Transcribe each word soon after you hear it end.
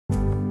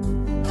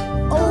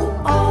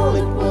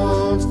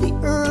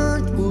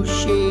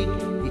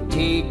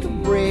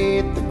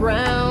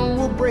ground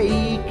will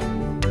break?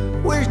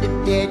 Where's the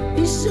debt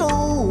he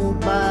sold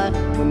by?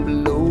 When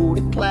below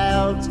the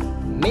clouds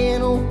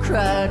men will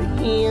cry to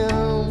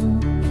him.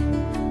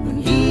 When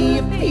he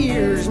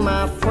appears,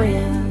 my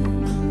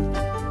friend,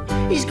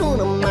 he's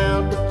gonna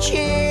mount the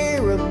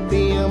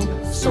cherubim,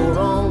 soar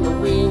on the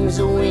wings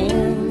of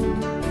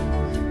wind.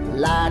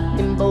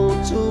 Lightning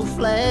bolts will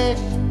flash,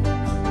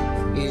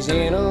 his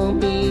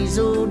enemies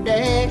will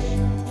dash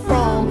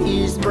from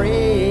his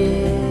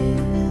breath,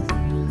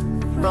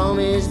 from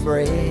his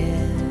breath.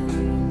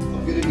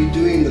 I'm going to be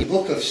doing the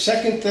book of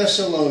 2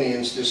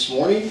 Thessalonians this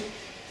morning,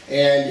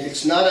 and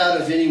it's not out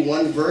of any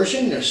one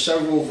version. There's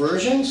several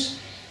versions,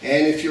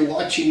 and if you're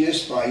watching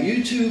this by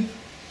YouTube,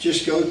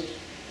 just go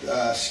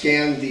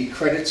scan the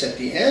credits at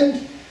the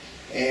end,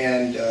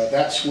 and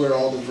that's where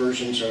all the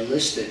versions are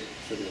listed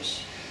for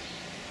this.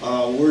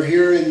 We're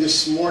here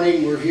this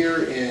morning, we're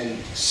here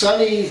in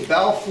sunny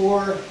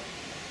Balfour,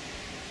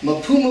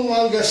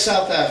 Mpumalanga,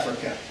 South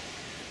Africa.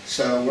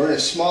 So we're in a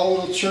small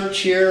little church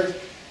here,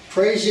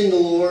 praising the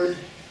Lord,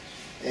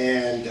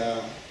 and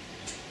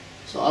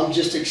so I'm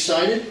just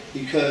excited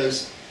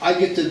because I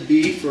get to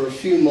be, for a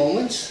few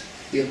moments,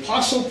 the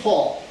Apostle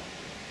Paul.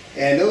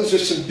 And those are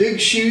some big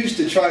shoes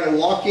to try to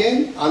walk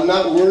in. I'm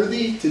not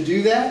worthy to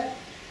do that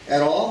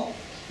at all.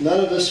 None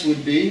of us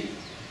would be.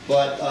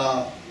 But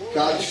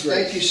God,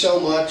 thank you so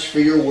much for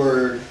your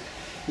word.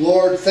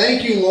 Lord,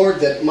 thank you, Lord,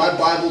 that my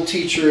Bible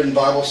teacher in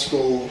Bible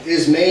school,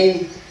 his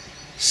main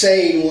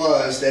saying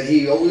was that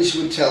he always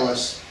would tell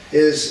us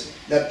is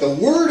that the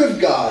Word of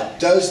God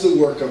does the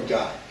work of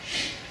God.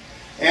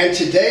 And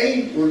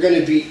today we're going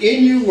to be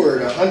in your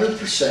Word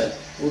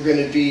 100%. We're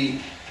going to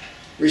be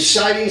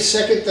reciting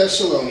 2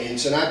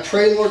 Thessalonians. And I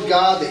pray, Lord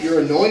God, that your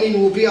anointing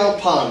will be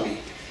upon me,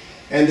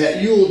 and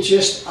that you will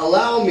just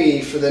allow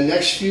me for the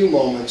next few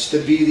moments to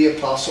be the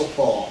Apostle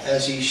Paul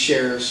as he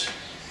shares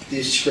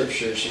these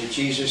scriptures. In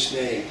Jesus'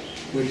 name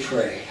we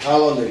pray.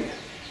 Hallelujah.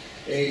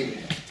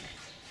 Amen.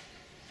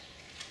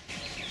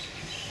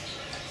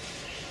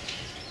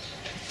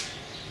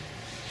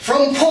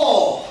 From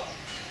Paul,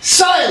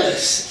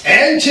 Silas,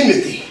 and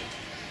Timothy,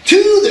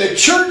 to the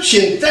church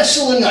in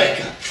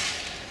Thessalonica,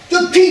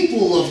 the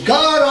people of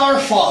God our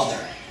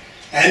Father,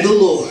 and the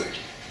Lord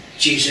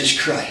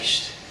Jesus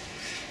Christ.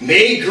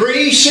 May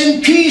grace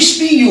and peace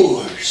be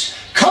yours,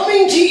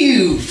 coming to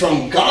you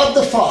from God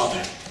the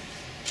Father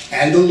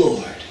and the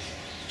Lord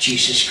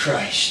Jesus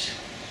Christ.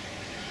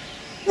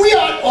 We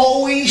ought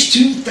always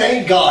to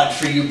thank God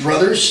for you,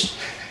 brothers,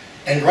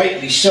 and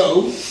rightly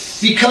so,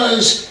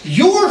 because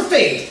your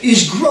faith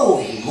is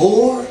growing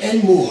more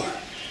and more,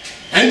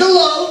 and the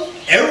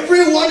love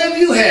every one of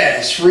you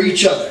has for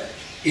each other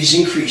is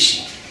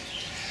increasing.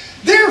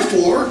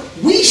 Therefore,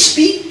 we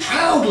speak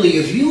proudly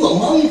of you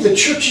among the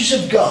churches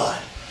of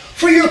God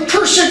for your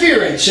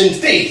perseverance and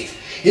faith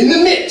in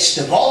the midst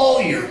of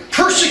all your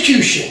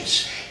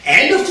persecutions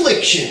and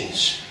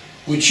afflictions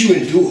which you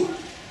endure.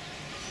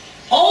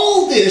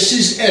 All this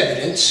is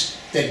evidence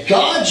that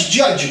God's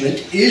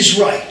judgment is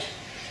right,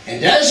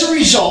 and as a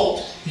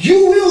result,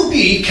 you will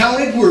be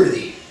counted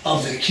worthy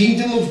of the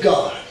kingdom of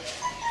God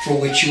for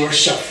which you are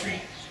suffering.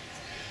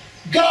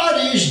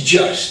 God is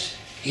just.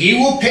 He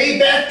will pay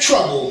back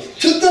trouble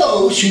to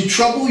those who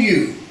trouble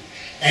you,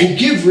 and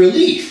give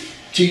relief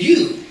to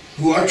you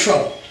who are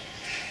troubled,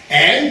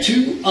 and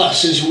to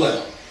us as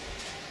well.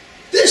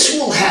 This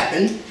will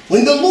happen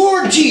when the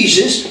Lord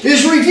Jesus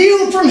is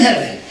revealed from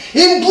heaven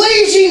in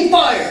blazing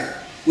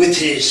fire with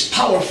his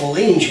powerful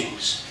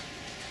angels.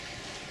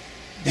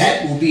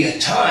 That will be a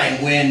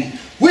time when,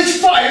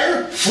 with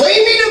fire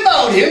flaming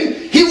about him,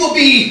 he will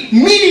be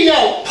meting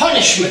out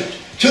punishment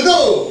to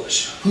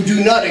those who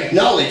do not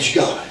acknowledge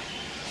God,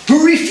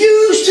 who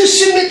refuse to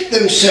submit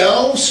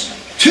themselves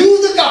to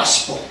the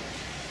gospel,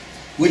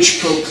 which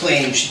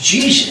proclaims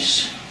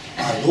Jesus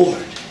our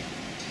Lord.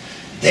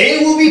 They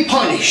will be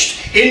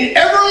punished in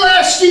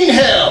everlasting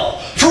hell,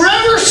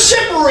 forever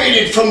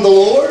separated from the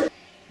Lord,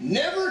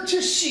 never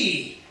to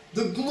see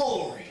the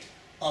glory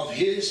of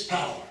his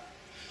power,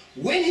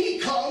 when he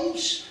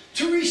comes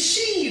to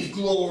receive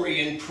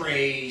glory and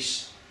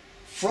praise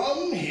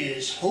from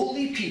his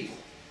holy people.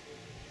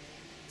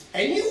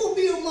 And you will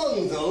be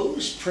among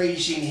those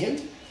praising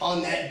him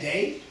on that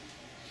day,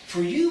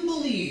 for you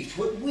believed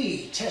what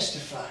we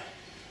testified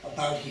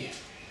about him.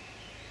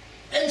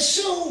 And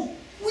so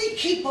we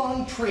keep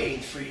on praying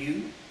for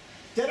you,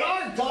 that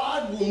our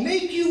God will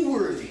make you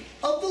worthy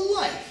of the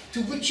life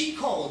to which he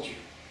called you.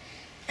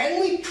 And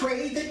we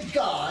pray that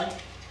God,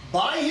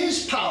 by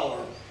his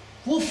power,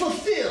 will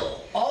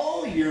fulfill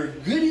all your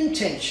good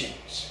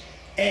intentions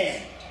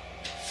and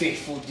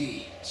faithful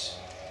deeds.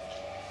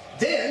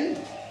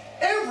 Then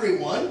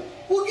everyone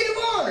will give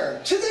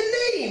honor to the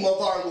name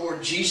of our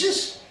Lord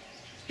Jesus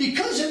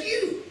because of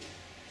you,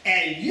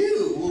 and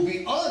you will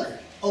be honored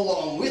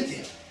along with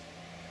him.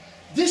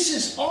 This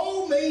is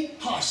all made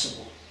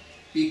possible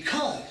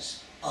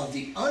because of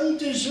the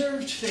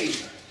undeserved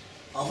favor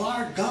of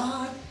our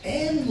God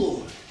and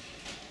Lord,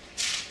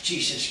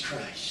 Jesus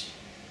Christ.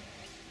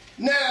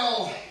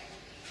 Now,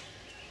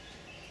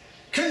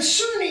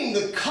 concerning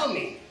the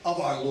coming of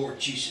our Lord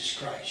Jesus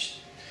Christ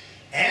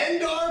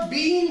and our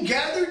being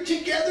gathered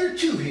together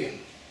to him,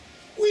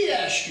 we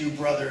ask you,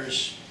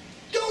 brothers,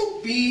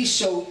 don't be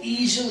so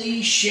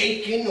easily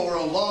shaken or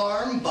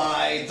alarmed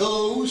by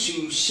those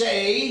who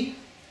say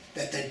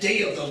that the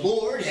day of the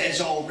Lord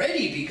has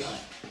already begun.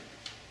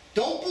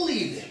 Don't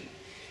believe them,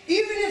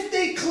 even if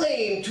they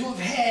claim to have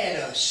had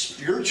a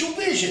spiritual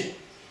vision,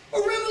 a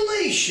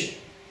revelation,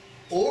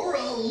 or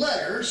a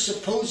letter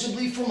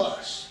supposedly from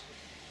us.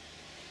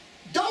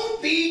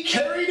 Don't be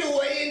carried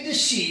away and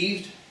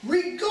deceived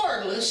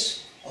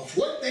regardless of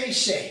what they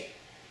say,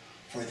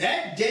 for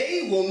that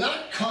day will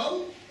not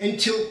come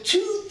until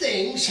two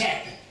things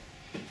happen.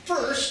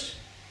 First,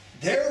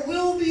 there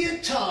will be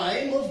a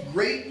time of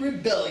great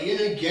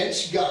rebellion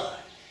against God,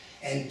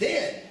 and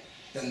then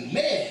the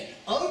man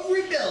of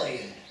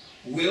rebellion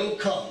will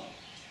come,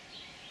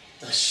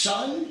 the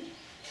son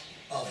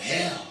of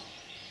hell.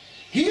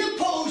 He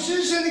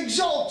opposes and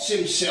exalts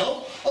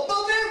himself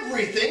above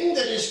everything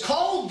that is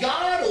called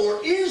God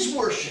or is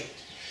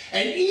worshipped,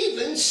 and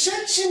even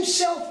sets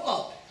himself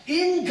up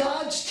in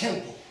God's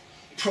temple,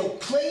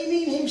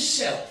 proclaiming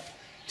himself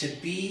to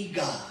be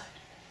God.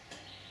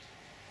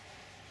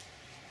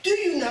 Do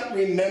you not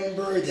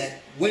remember that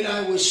when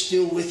I was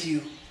still with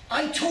you,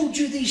 I told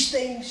you these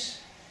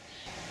things?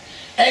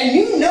 And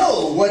you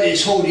know what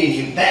is holding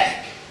him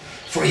back,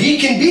 for he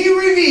can be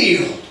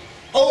revealed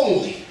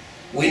only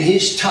when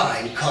his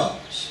time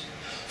comes.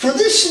 For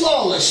this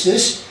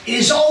lawlessness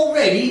is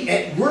already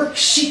at work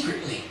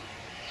secretly,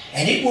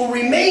 and it will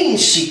remain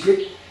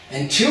secret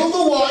until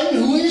the one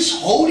who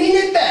is holding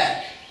it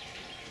back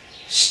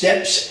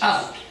steps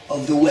out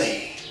of the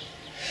way.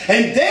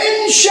 And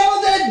then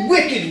shall that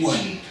wicked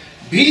one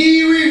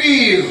be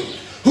revealed,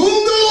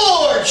 whom the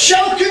Lord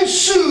shall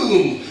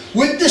consume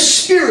with the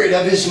spirit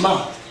of his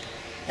mouth,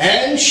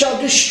 and shall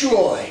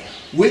destroy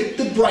with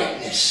the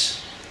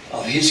brightness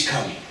of his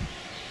coming.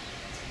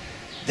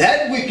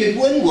 That wicked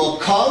one will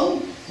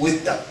come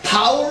with the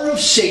power of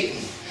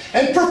Satan,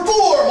 and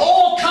perform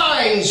all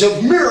kinds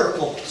of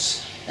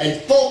miracles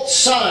and false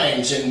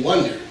signs and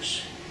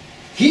wonders.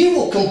 He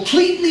will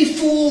completely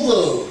fool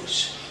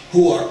those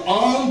who are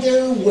on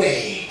their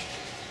way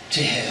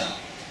to hell,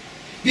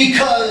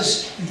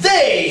 because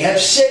they have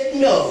said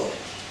no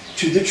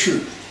to the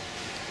truth.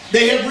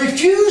 They have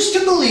refused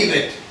to believe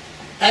it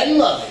and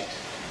love it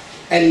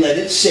and let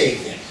it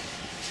save them.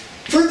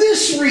 For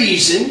this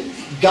reason,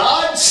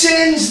 God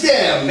sends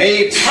them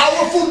a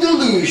powerful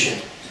delusion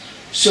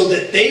so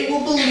that they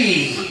will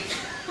believe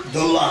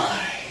the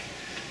lie,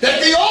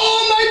 that they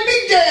all might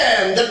be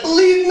damned that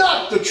believed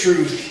not the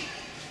truth,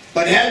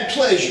 but had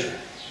pleasure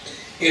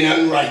in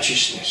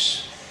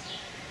unrighteousness.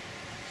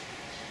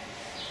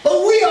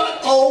 But we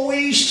ought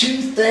always to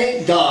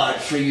thank God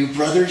for you,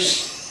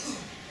 brothers,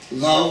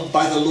 loved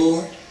by the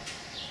Lord,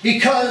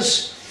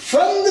 because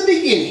from the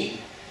beginning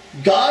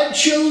God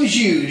chose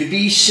you to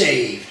be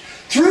saved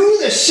through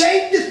the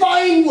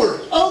sanctifying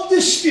work of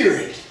the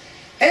Spirit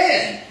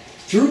and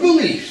through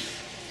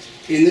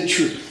belief in the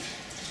truth.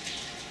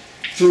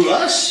 Through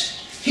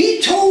us,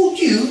 he told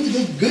you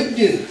the good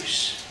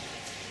news.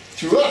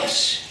 Through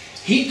us,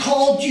 he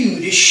called you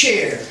to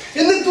share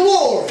in the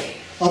glory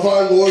of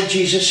our Lord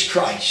Jesus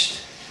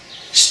Christ.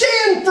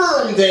 Stand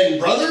firm then,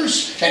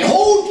 brothers, and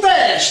hold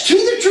fast to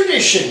the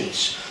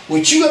traditions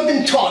which you have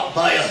been taught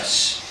by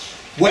us,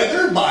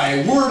 whether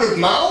by word of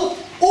mouth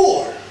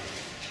or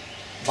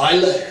by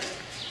letter.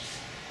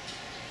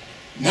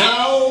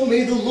 Now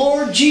may the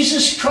Lord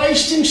Jesus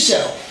Christ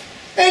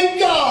himself and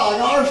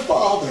God our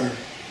Father,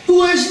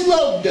 who has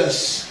loved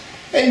us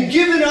and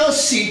given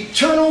us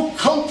eternal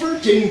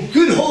comfort and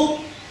good hope,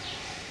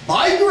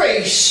 by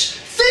grace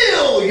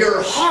fill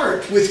your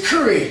heart with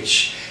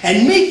courage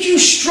and make you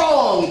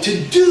strong to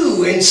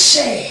do and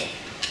say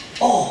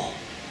all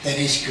that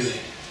is good.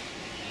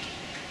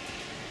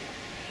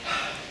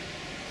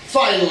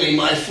 Finally,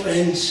 my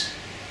friends,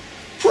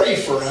 pray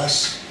for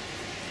us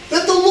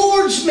that the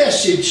Lord's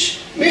message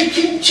may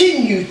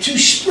continue to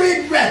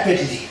spread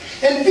rapidly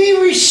and be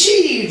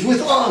received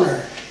with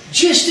honor,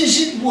 just as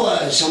it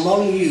was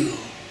among you.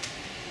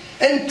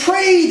 And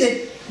pray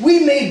that we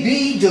may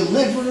be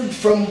delivered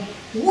from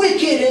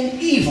wicked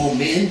and evil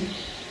men.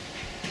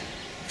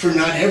 For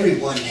not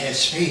everyone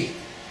has faith,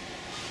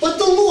 but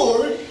the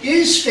Lord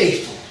is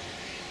faithful.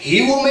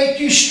 He will make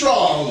you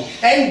strong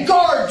and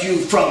guard you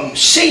from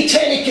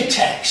satanic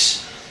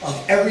attacks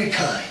of every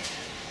kind.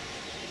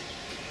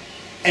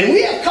 And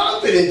we have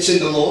confidence in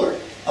the Lord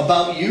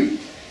about you,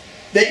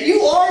 that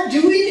you are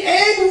doing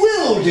and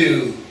will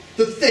do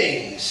the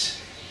things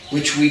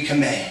which we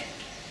command.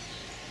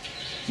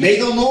 May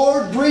the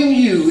Lord bring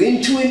you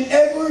into an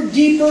ever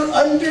deeper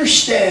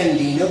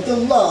understanding of the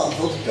love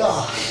of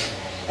God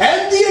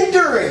and the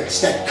endurance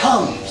that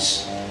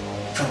comes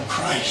from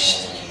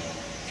Christ.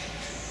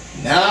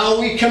 Now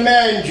we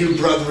command you,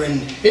 brethren,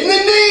 in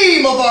the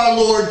name of our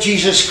Lord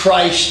Jesus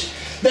Christ,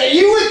 that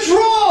you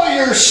withdraw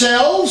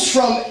yourselves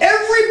from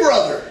every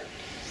brother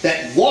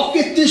that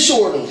walketh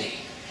disorderly,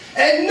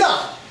 and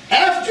not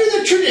after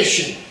the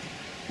tradition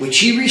which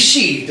he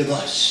received of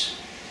us.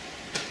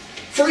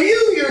 For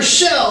you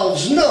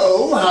yourselves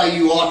know how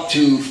you ought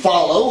to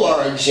follow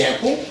our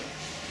example.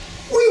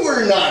 We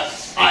were not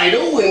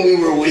idle when we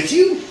were with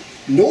you,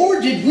 nor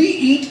did we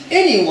eat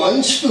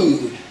anyone's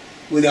food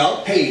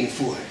without paying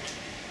for it.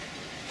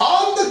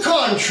 On the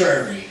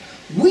contrary,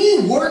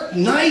 we worked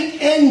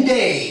night and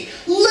day,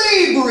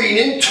 laboring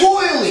and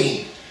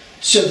toiling,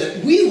 so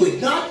that we would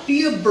not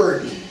be a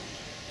burden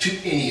to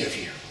any of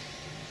you.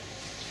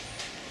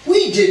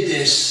 We did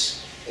this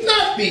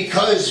not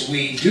because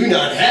we do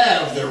not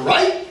have the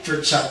right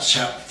for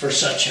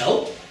such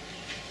help,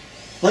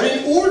 but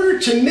in order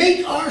to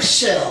make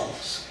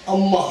ourselves a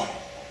model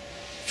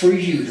for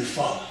you to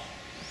follow.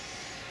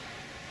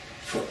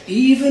 For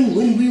even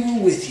when we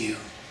were with you,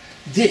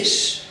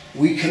 this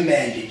we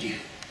commanded you,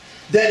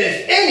 that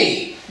if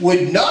any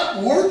would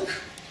not work,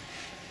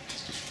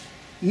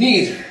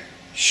 neither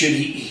should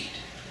he eat.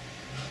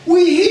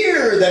 We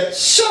hear that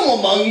some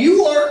among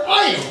you are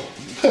idle.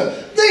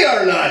 They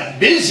are not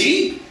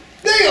busy.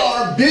 They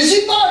are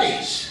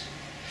busybodies.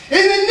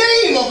 In the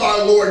name of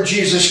our Lord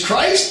Jesus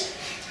Christ,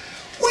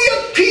 we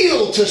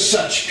appeal to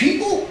such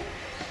people.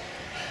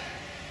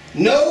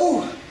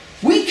 No,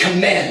 we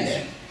command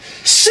them.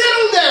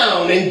 Settle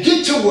down and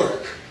get to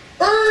work.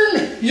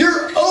 Earn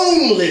your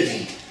own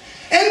living.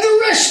 And the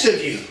rest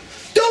of you,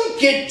 don't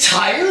get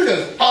tired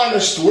of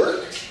honest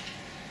work.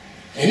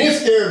 And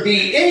if there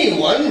be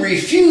anyone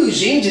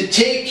refusing to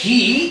take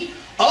heed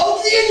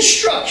of the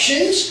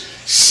instructions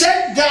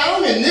set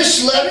down in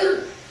this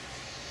letter,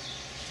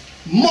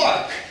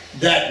 mark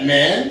that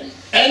man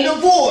and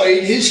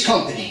avoid his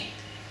company,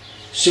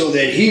 so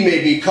that he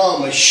may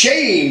become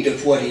ashamed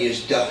of what he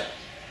has done.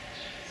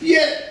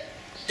 Yet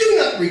do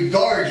not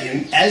regard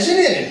him as an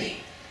enemy,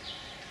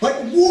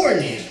 but warn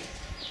him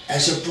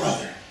as a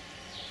brother.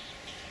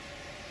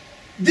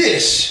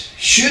 This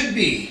should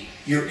be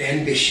your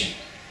ambition,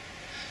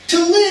 to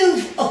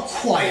live a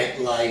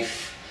quiet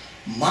life,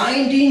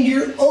 minding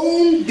your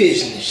own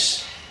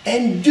business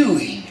and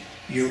doing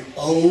your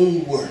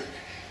own work,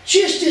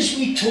 just as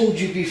we told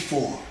you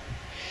before.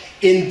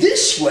 In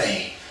this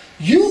way,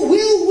 you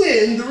will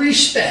win the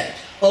respect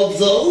of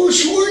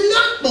those who are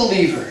not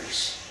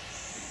believers,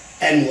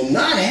 and will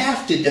not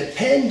have to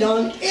depend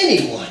on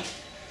anyone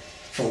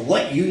for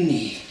what you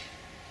need.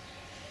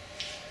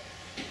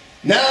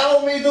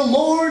 Now may the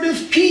Lord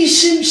of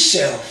peace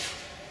himself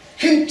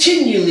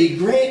continually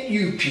grant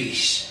you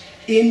peace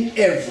in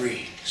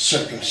every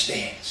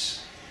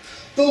circumstance.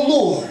 The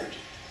Lord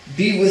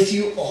be with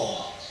you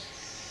all.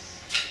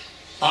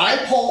 I,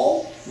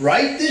 Paul,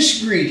 write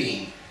this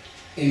greeting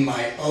in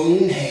my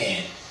own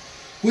hand,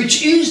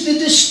 which is the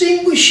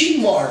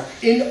distinguishing mark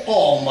in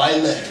all my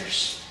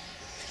letters.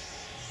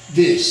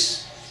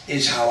 This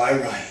is how I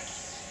write.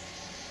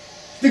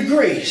 The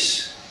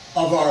grace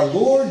of our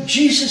Lord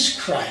Jesus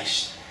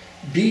Christ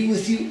be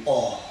with you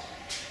all.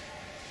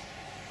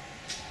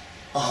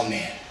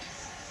 Amen.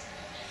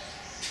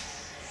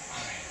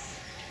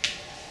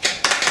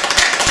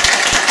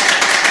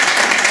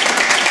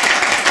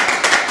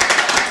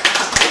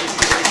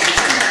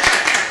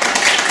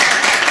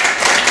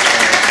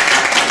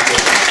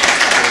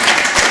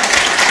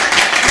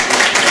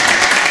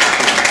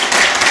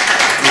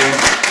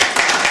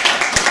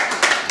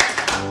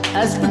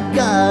 As for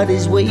God,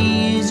 his way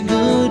is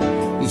good,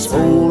 his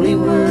holy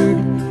word,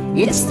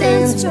 it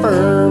stands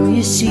firm,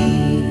 you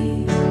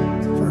see.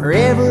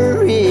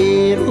 Forever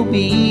it'll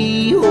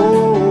be,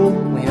 oh,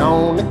 when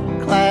on the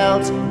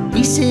clouds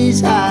he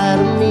says hi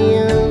to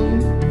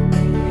men.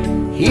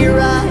 Here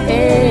I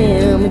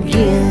am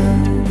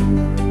again.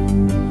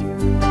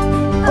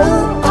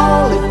 Oh,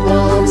 all at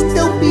once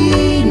there'll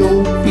be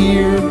no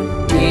fear,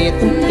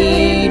 death and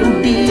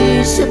hate'll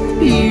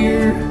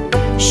disappear.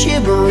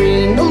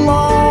 Shivering the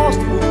lost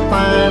will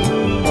find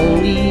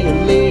only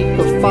a lake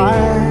of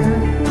fire.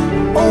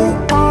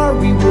 Oh, our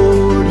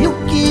reward he'll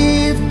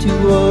give to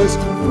us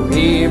for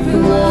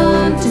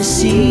everyone to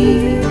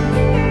see.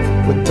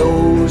 For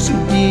those who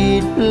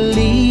did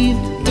believe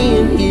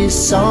in his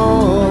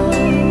Son,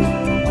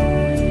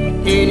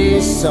 in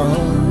his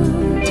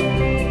Son,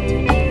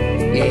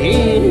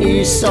 in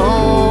his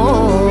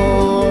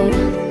Son,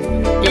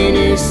 in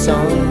his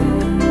Son.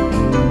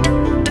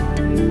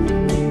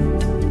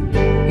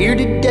 Here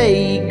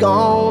today,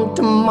 gone